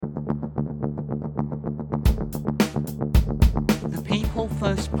People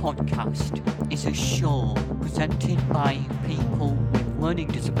First Podcast is a show presented by people with learning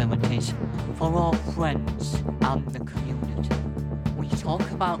disabilities for our friends and the community. We talk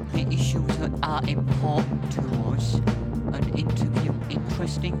about the issues that are important to us and interview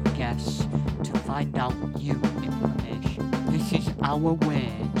interesting guests to find out new information. This is our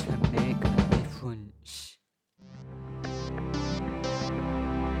way to make a difference.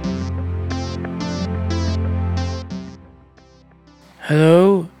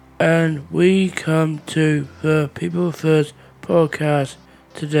 Hello, and we come to the People First podcast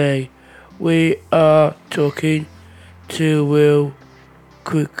today. We are talking to Will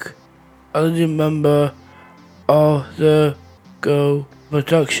Quick, a member of the Go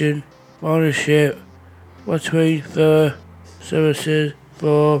Production Partnership between the services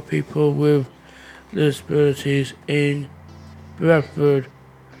for people with disabilities in Bradford.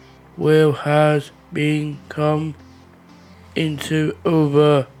 Will has come into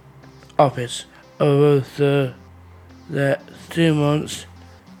over office over the 2 months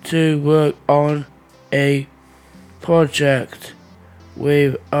to work on a project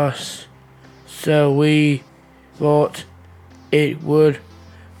with us, so we thought it would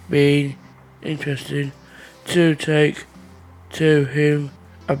be interesting to take to him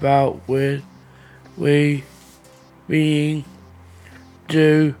about with we being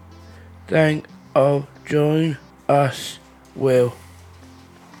do thank of join us. Will.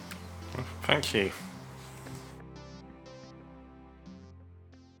 Thank you.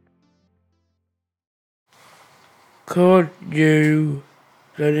 Could you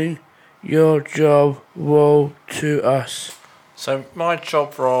explain your job role to us? So my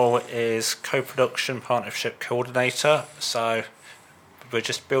job role is co-production partnership coordinator. So we're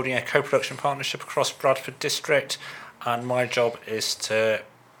just building a co-production partnership across Bradford district, and my job is to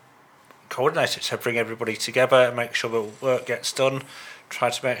coordinate it, to bring everybody together and make sure that work gets done, try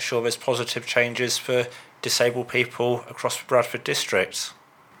to make sure there's positive changes for disabled people across the Bradford district.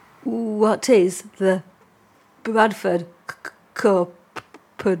 What is the Bradford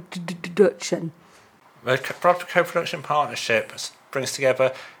co-production? The Bradford Co-Production Partnership brings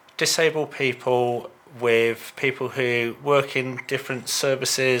together disabled people with people who work in different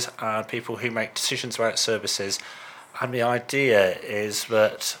services and people who make decisions about services, and the idea is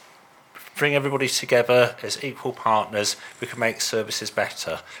that bring everybody together as equal partners, we can make services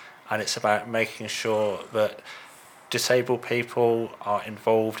better. And it's about making sure that disabled people are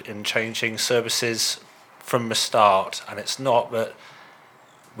involved in changing services from the start, and it's not that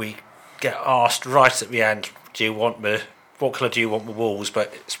we get asked right at the end, what colour do you want the walls,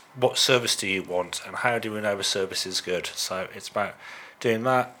 but it's what service do you want and how do we know the service is good. So it's about doing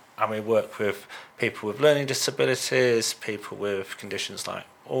that, and we work with people with learning disabilities, people with conditions like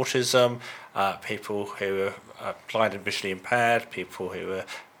autism, people who are blind and visually impaired, people who are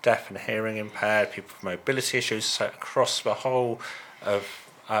deaf and hearing impaired, people with mobility issues, so across the whole of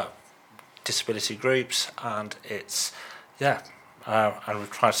disability groups. And it's and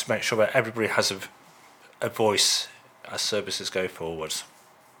we've tried to make sure that everybody has a voice as services go forwards.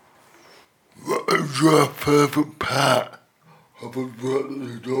 What is your favourite part of the work that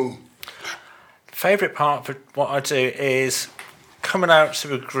you do? The favourite part of what I do is coming out to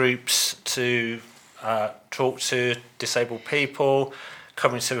the groups to talk to disabled people,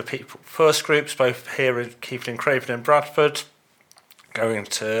 coming to the People First groups, both here in Keighley and Craven and Bradford, going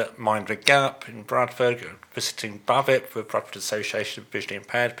to Mind the Gap in Bradford, visiting BAVIP, the Bradford Association of Visually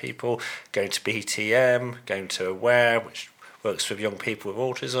Impaired People, going to BTM, going to Aware, which works with young people with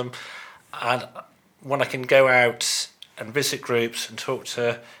autism. And when I can go out and visit groups and talk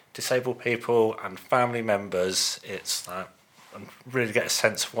to disabled people and family members, it's like, and really get a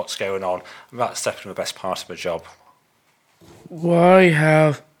sense of what's going on. And that's definitely the best part of my job. Why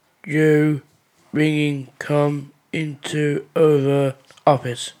have you come into over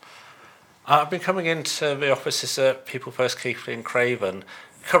office? I've been coming into the offices at People First Keighley and Craven.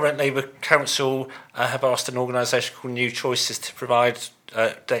 Currently, the council have asked an organisation called New Choices to provide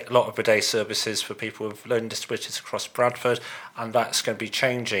a lot of the day services for people with learning disabilities across Bradford, and that's going to be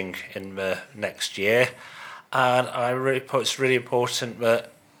changing in the next year. And I really thought it's really important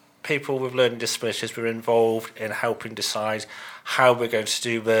that people with learning disabilities were involved in helping decide how we're going to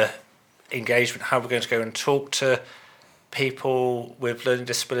do the engagement, how we're going to go and talk to people with learning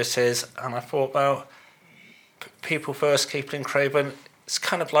disabilities. And I thought, well, People First, Keighley and Craven, it's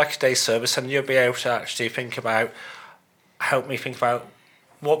kind of like a day service, and you'll be able to actually help me think about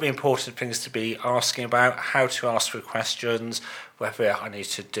what the important things to be asking about, how to ask for questions, whether I need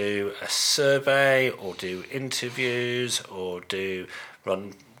to do a survey or do interviews or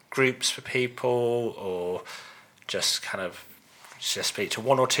run groups for people or just kind of just speak to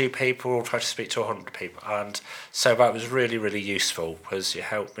one or two people or try to speak to 100 people. And so that was really, really useful because you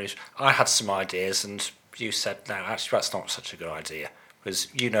helped me. I had some ideas and you said, no, actually that's not such a good idea because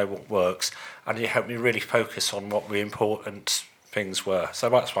you know what works, and you helped me really focus on what the important things were. So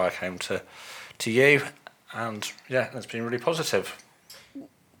that's why I came to you, and yeah, it's been really positive.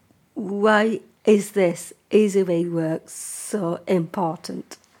 Why is this Easy Read work so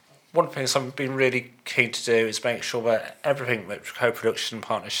important? One of the things I've been really keen to do is make sure that everything that co-production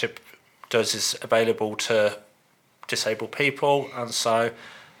partnership does is available to disabled people, and so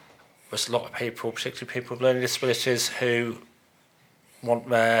there's a lot of people, particularly people with learning disabilities, who want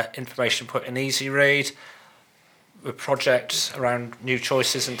their information put in Easy Read. The project around new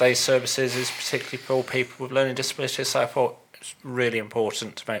choices and day services is particularly for people with learning disabilities, so I thought it's really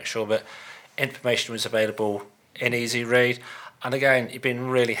important to make sure that information was available in Easy Read. And again, you've been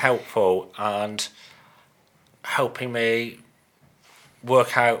really helpful and helping me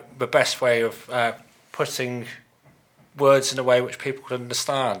work out the best way of putting words in a way which people could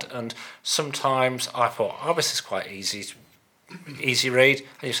understand. And sometimes I thought, oh, this is quite easy read.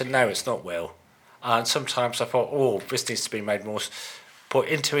 And you said, no, it's not, Will. And sometimes I thought, oh, this needs to be made more put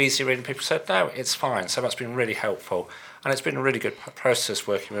into Easy Read. And people said, no, it's fine. So that's been really helpful. And it's been a really good process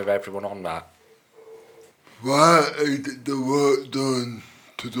working with everyone on that. Why is the work done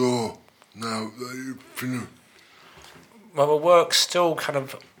to do now that you've finished? Well, the work's still kind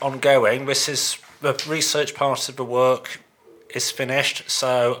of ongoing. This is the research part of the work is finished,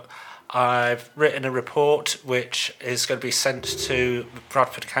 so I've written a report which is going to be sent to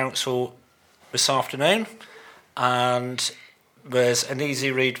Bradford Council this afternoon, and there's an Easy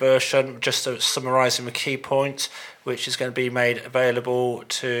Read version just summarising the key points, which is going to be made available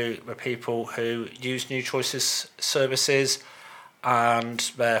to the people who use New Choices services and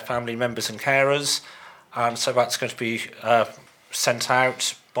their family members and carers. And so that's going to be sent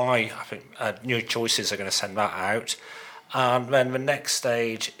out by, I think, New Choices are going to send that out. And then the next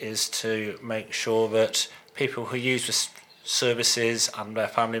stage is to make sure that people who use the services and their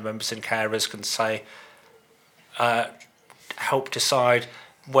family members and carers can say, help decide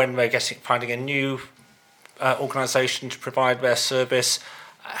when they're finding a new organisation to provide their service,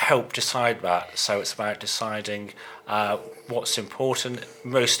 help decide that. So it's about deciding what's important,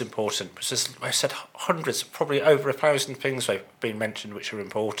 most important. Because I said hundreds, probably over 1,000 things have been mentioned which are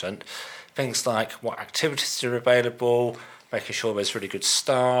important. Things like what activities are available, making sure there's really good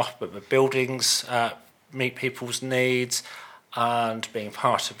staff, but the buildings meet people's needs, and being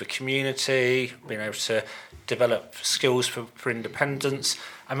part of the community, being able to develop skills for independence.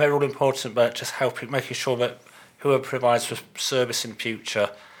 And they're all important, but just making sure that whoever provides the service in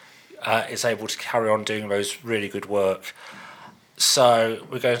future is able to carry on doing those really good work. So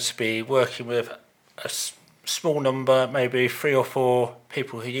we're going to be working with a small number, maybe 3 or 4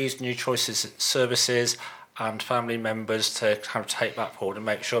 people who use New Choices services and family members to kind of take that forward and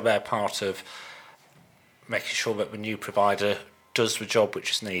make sure they're part of making sure that the new provider does the job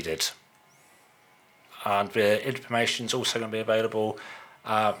which is needed. And the information is also going to be available.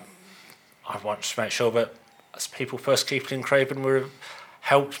 I want to make sure that as people first keep it in Craven, we've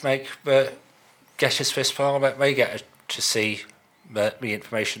helped get us this far, that they get to see the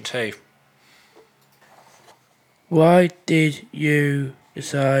information too. Why did you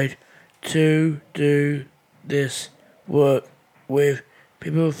decide to do this work with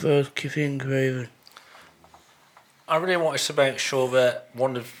people first keeping in Craven? I really wanted to make sure that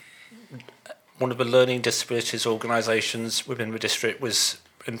one of the learning disabilities organisations within the district was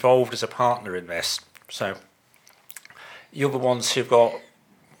involved as a partner in this. So you're the ones who've got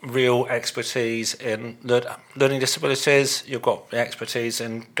real expertise in learning disabilities, you've got the expertise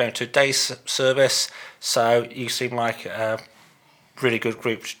in going to day service, so you seem like a really good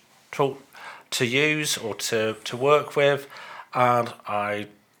group to use or to work with. And I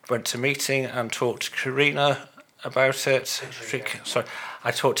went to a meeting and talked to Karina about it. I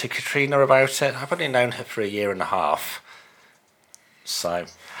talked to Katrina about it. I've only known her for 1.5 years. So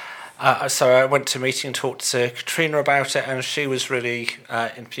I went to a meeting and talked to Katrina about it, and she was really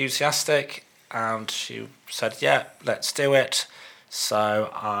enthusiastic, and she said, yeah, let's do it.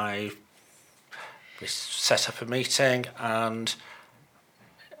 So we set up a meeting, and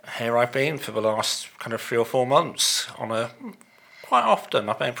here I've been for the last kind of 3 or 4 months quite often.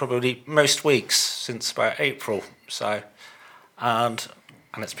 I've been probably most weeks since about April. So, and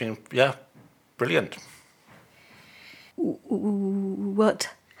it's been, brilliant. What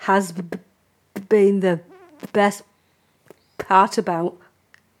has been the best part about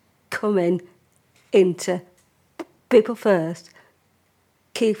coming into People First,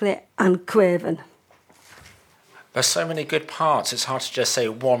 Keighley and Craven? There's so many good parts, it's hard to just say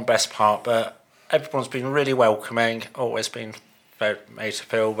one best part, but everyone's been really welcoming, always been made to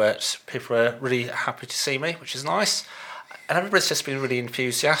feel that people are really happy to see me, which is nice. And everybody's just been really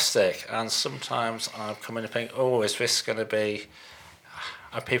enthusiastic, and sometimes I come in and think, oh, is this going to be,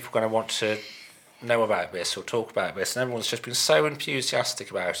 are people going to want to know about this or talk about this? And everyone's just been so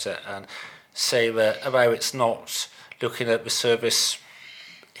enthusiastic about it and say that although it's not looking at the service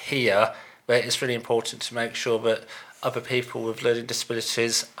here, but it's really important to make sure that other people with learning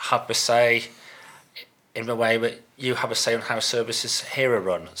disabilities have a say in the way that you have a say on how services here are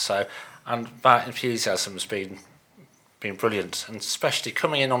run. So, and that enthusiasm has been brilliant, and especially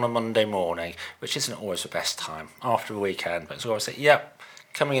coming in on a Monday morning, which isn't always the best time after the weekend, but it's always like, yep,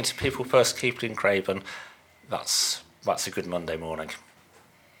 coming into People First Keeping Craven, that's a good Monday morning.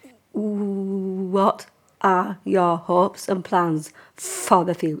 What are your hopes and plans for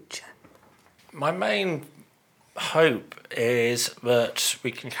the future? My main hope is that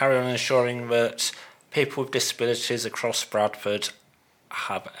we can carry on ensuring that people with disabilities across Bradford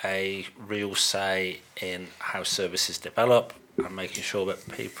have a real say in how services develop, and making sure that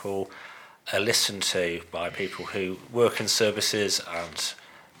people are listened to by people who work in services and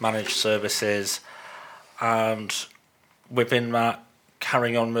manage services, and within that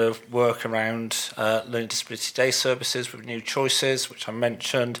carrying on with work around learning disability day services with new choices, which I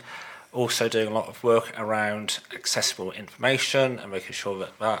mentioned, also doing a lot of work around accessible information and making sure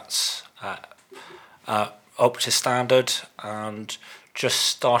that that's up to standard, and just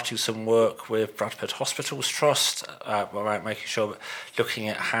starting some work with Bradford Hospitals Trust about making sure that looking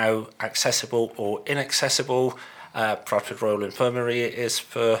at how accessible or inaccessible Bradford Royal Infirmary is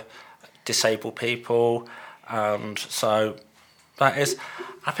for disabled people. And so that is,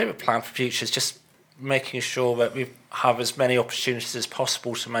 I think the plan for the future is just making sure that we have as many opportunities as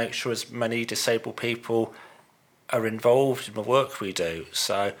possible to make sure as many disabled people are involved in the work we do.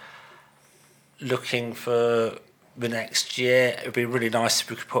 So looking for the next year, it would be really nice if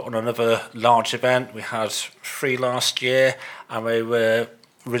we could put on another large event. We had 3 last year and they were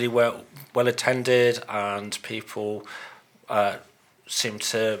really well attended, and people seemed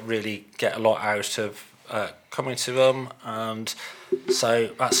to really get a lot out of coming to them, and so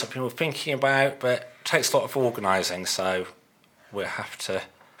that's something we're thinking about, but it takes a lot of organising, so we'll have to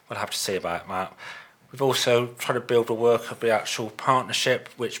see about that. We've also tried to build a work of the actual partnership,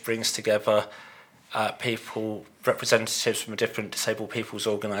 which brings together people, representatives from the different disabled people's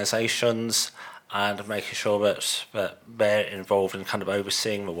organisations, and making sure that they're involved in kind of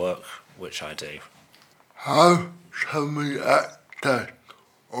overseeing the work, which I do. How can we access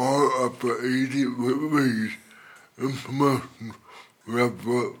all of the easy read information we have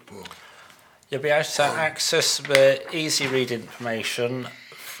worked for? You'll be able to access the easy read information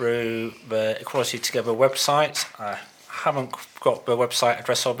through the Equality Together website. I haven't got the website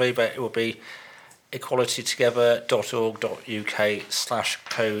address on me, but it will be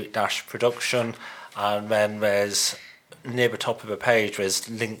equalitytogether.org.uk/co-production, and then there's near the top of the page there's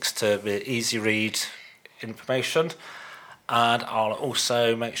links to the easy read information, and I'll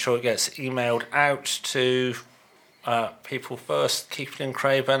also make sure it gets emailed out to People First Keeping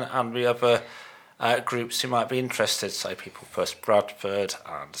Craven and the other groups who might be interested, so People First Bradford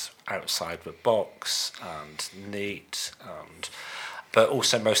and Outside the Box and NEAT, and but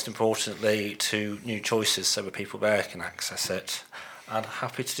also most importantly to New Choices, so that people there can access it. And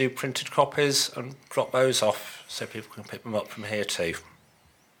happy to do printed copies and drop those off so people can pick them up from here too.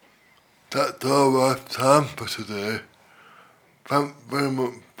 That's all our time for today. Thank very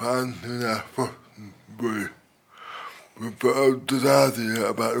much for answering our first brief. We've got a good idea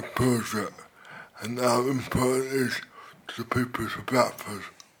about the project and how important it is to the people of Bradford.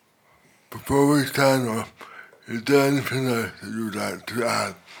 Before we sign off, is there anything else that you'd like to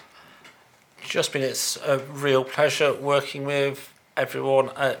add? Just been, it's a real pleasure working with everyone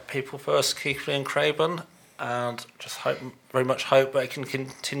at People First Keeping Craven, and just very much hope that I can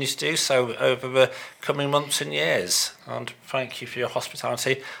continue to do so over the coming months and years. And thank you for your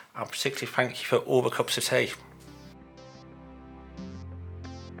hospitality, and particularly thank you for all the cups of tea.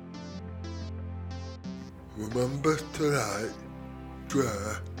 Remember to like,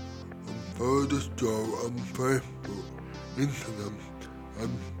 share and follow the show on Facebook, Instagram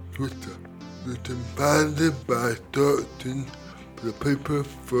and Twitter. You can find it by searching for the People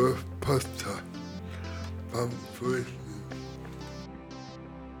First podcast. Thanks for listening.